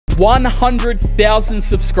100,000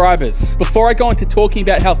 subscribers. Before I go into talking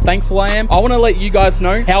about how thankful I am, I want to let you guys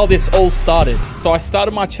know how this all started. So I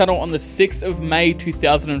started my channel on the 6th of May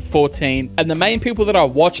 2014, and the main people that I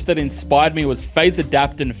watched that inspired me was FaZe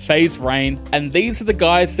Adapt and FaZe Rain, and these are the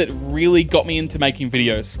guys that really got me into making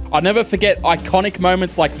videos. I'll never forget iconic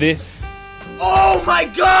moments like this. Oh my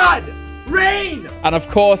god! Rain! And of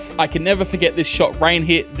course, I can never forget this shot Rain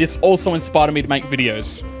hit. This also inspired me to make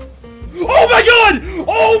videos. Oh my god!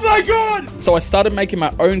 Oh my god! So I started making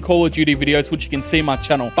my own Call of Duty videos, which you can see in my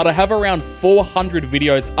channel, but I have around 400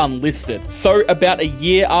 videos unlisted. So about a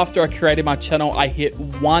year after I created my channel, I hit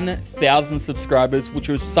 1,000 subscribers, which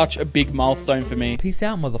was such a big milestone for me. Peace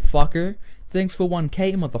out, motherfucker. Thanks for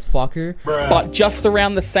 1K, motherfucker. Bruh. But just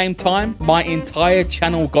around the same time, my entire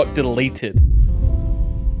channel got deleted.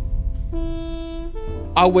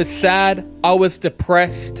 I was sad, I was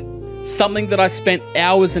depressed. Something that I spent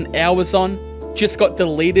hours and hours on just got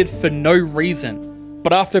deleted for no reason.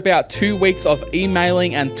 But after about 2 weeks of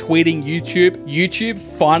emailing and tweeting YouTube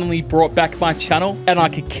finally brought back my channel and I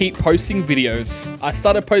could keep posting videos. I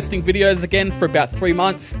started posting videos again for about 3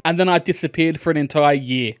 months and then I disappeared for an entire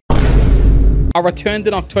year. I returned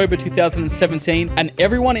in October 2017 and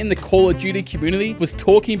everyone in the Call of Duty community was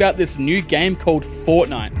talking about this new game called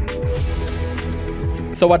Fortnite.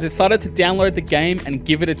 So I decided to download the game and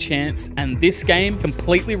give it a chance, and this game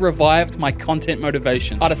completely revived my content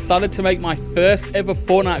motivation. I decided to make my first ever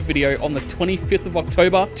Fortnite video on the 25th of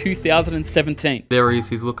October 2017. There he is,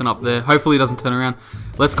 he's looking up there. Hopefully he doesn't turn around.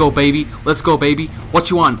 Let's go, baby. Let's go, baby. What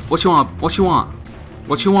you want? What you want? What you want?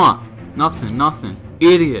 What you want? Nothing, nothing.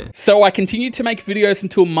 Idiot. So I continued to make videos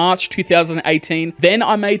until March 2018. Then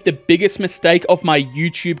I made the biggest mistake of my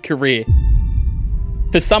YouTube career.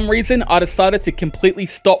 For some reason, I decided to completely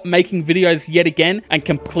stop making videos yet again and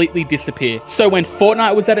completely disappear. So when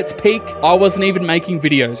Fortnite was at its peak, I wasn't even making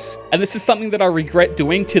videos. And this is something that I regret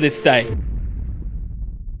doing to this day.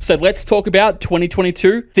 So let's talk about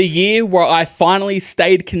 2022, the year where I finally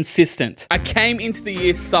stayed consistent. I came into the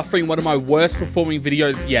year suffering one of my worst performing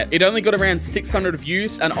videos yet. It only got around 600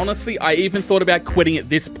 views, and honestly, I even thought about quitting at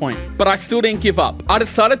this point. But I still didn't give up. I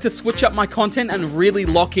decided to switch up my content and really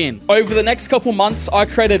lock in. Over the next couple months, I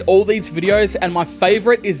created all these videos, and my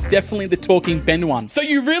favorite is definitely the Talking Ben one. So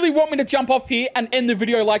you really want me to jump off here and end the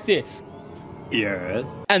video like this? Yeah.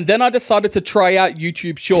 And then I decided to try out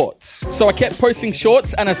YouTube Shorts. So I kept posting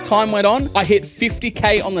shorts, and as time went on, I hit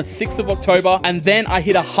 50K on the 6th of October, and then I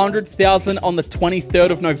hit 100,000 on the 23rd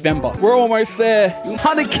of November. We're almost there.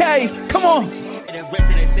 100K, come on.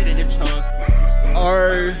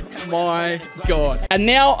 Oh my god. And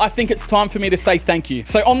now I think it's time for me to say thank you.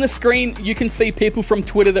 So on the screen, you can see people from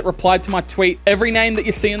Twitter that replied to my tweet. Every name that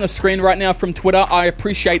you see on the screen right now from Twitter, I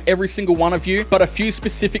appreciate every single one of you, but a few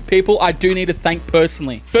specific people I do need to thank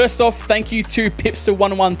personally. First off, thank you to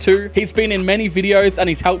Pipster112. He's been in many videos and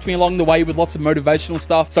he's helped me along the way with lots of motivational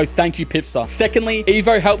stuff, so thank you, Pipster. Secondly,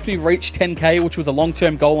 Evo helped me reach 10K, which was a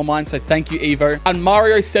long-term goal of mine, so thank you, Evo. And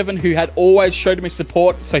Mario7, who had always showed me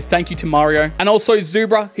support, so thank you to Mario. And also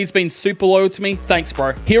Zubra, he's been super loyal to me. Thanks,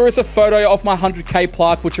 bro. Here is a photo of my 100K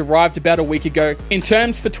plaque, which arrived about a week ago. In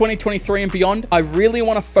terms for 2023 and beyond, I really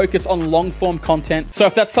want to focus on long form content. So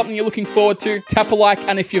if that's something you're looking forward to, tap a like,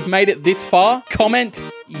 and if you've made it this far, comment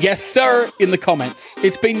yes sir in the comments.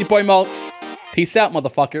 It's been your boy Maltz. Peace out,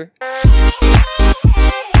 motherfucker.